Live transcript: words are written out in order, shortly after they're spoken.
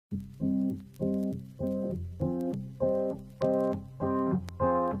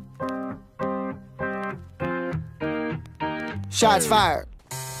Shots fired.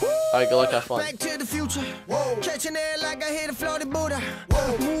 Alright, good luck, have fun. Back to the future. Catching air like I hit a floated Buddha.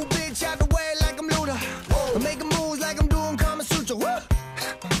 Move bitch out the way like I'm Luda. Making moves like I'm doing Kama Sutra.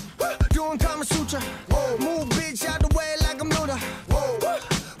 Doing Kama Sutra. Move bitch out the way like I'm Luda.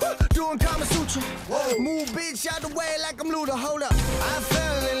 Doing Kama Sutra. Move bitch out the way like I'm Luda. Hold up. I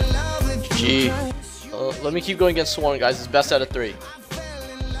fell in love with you. Let me keep going against Swarm, guys. It's best out of 3.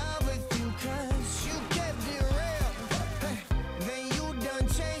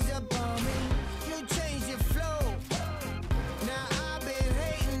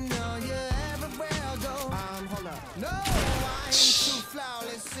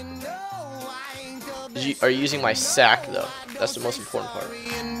 Are you using my sack though? That's the most important part.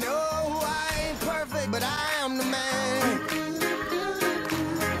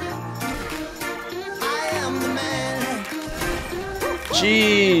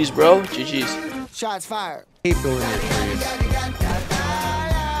 Jeez, bro. GG's. Shots fired. Keep building your trees.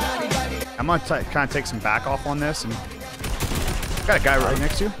 I'm gonna try and take some back off on this. And got a guy right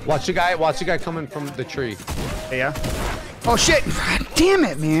next to you. Watch the guy coming from the tree. Hey, yeah. Oh shit! Damn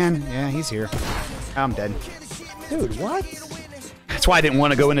it, man. Yeah, he's here. I'm dead. Dude, what? That's why I didn't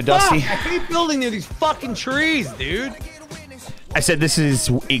want to go into Dusty. I keep building near these fucking trees, dude. I said this is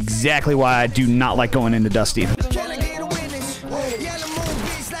exactly why I do not like going into Dusty.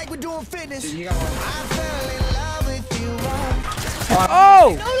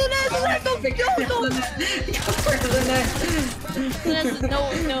 Oh!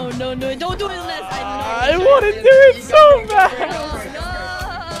 No, don't do it unless I want to do it so bad.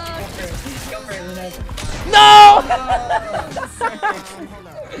 No!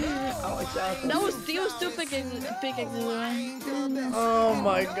 That was two pickaxes. Oh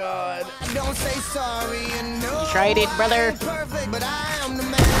my god. Don't say sorry and no. Tried it, brother. But I am the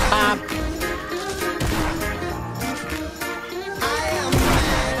man.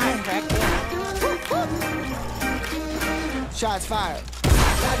 Shots fired.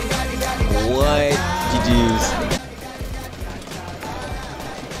 What? GG's.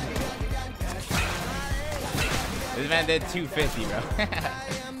 This man did 250, bro.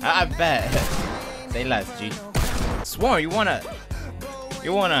 I bet. Say less, G. Swarm, you wanna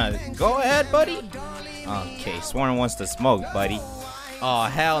go ahead, buddy? Okay, Swarm wants to smoke, buddy. Oh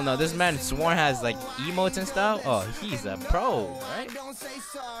hell no, this man Swarm has like emotes and stuff. Oh, he's a pro, right?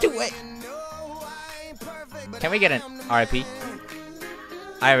 Do it. Can we get an RIP?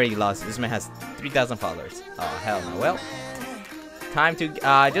 I already lost. This man has 3,000 followers. Oh hell no. Well, time to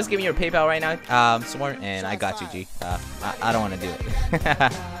just give me your PayPal right now, Swarm, and I got you, G. I don't want to do it.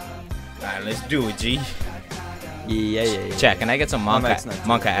 Alright, let's do it, G. Yeah. Check. Can I get some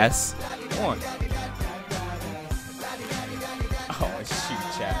Monka S? Come on. Oh shoot,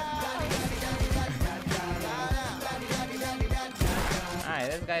 chat. Alright,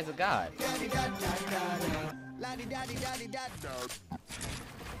 this guy's a god.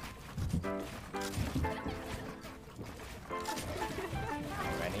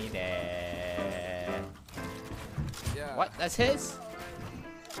 Ready there. What? That's his?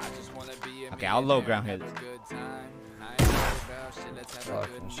 Okay, I'll low ground hit.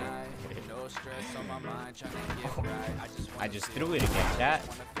 I just threw it again, chat.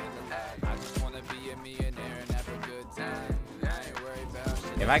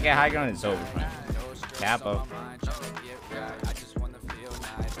 If I get high ground, it's over. Capo.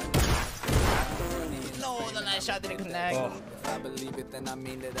 No, the last shot didn't connect. Oh. I believe it, then I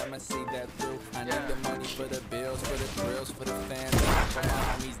mean it, I'ma see that through. I need the money for the bills, for the thrills, for the fans. For my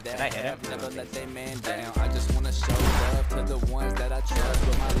homies that have never let their man down. I just wanna show love to the ones that I trust.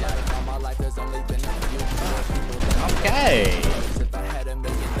 With my life, all my life, there's only been a few people that okay. If I had $1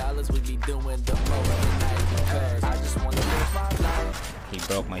 million, we'd be doing the most tonight. Because I just wanna live my life. He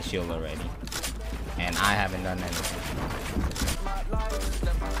broke my shield already. And I haven't done anything.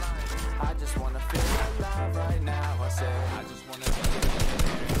 I just wanna feel alive right now. I said I just wanna be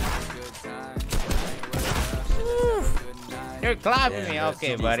a good time. You're clapping me,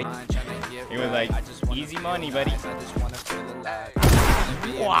 okay, buddy. He was like, easy money, buddy.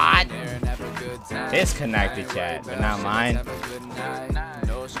 What? Disconnected, chat, but not mine.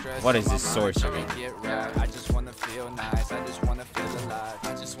 What is this sorcery? I just wanna feel nice. I just wanna feel alive.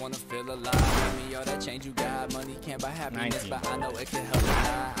 I just wanna feel alive. Give me all that change you got. Money can't buy happiness, but I know it can help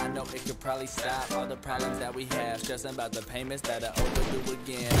a I know it could probably stop all the problems that we have. Stressing about the payments that I overdue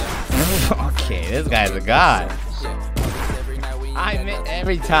again. Okay, this guy's a god. I admit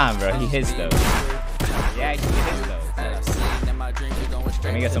every time, bro, he hits those. Yeah, he hits those.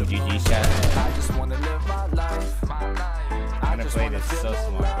 Let me get some GG shots. I'm gonna play this so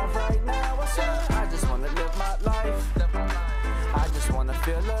smart. just wanna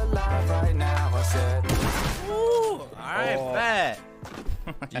feel alive right now. I said, Ooh, alright, bet.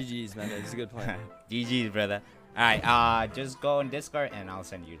 GG's, man. That's a good plan. GG's, brother. Alright, just go on Discord and I'll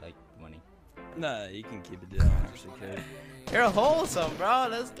send you like money. Nah, you can keep it down. I actually care. You're wholesome, bro.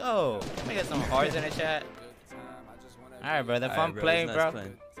 Let's go. Let me get some hearts in the chat. Alright, brother. Fun Alright, bro, playing, it was bro. nice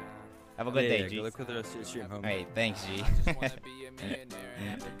playing. Have a good day, Yeah, G. good luck with the rest of your stream, homie. Hey, thanks, G.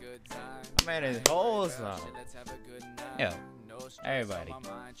 Man, it's wholesome. Yo, everybody.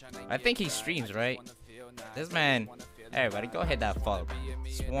 I think he streams, right? This man, everybody, go hit that follow.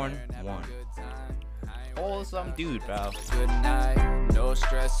 Sworn1. Wholesome dude, bro. good night. No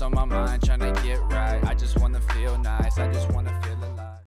stress on my mind, trying to get right. I just wanna feel nice. I just wanna feel alive.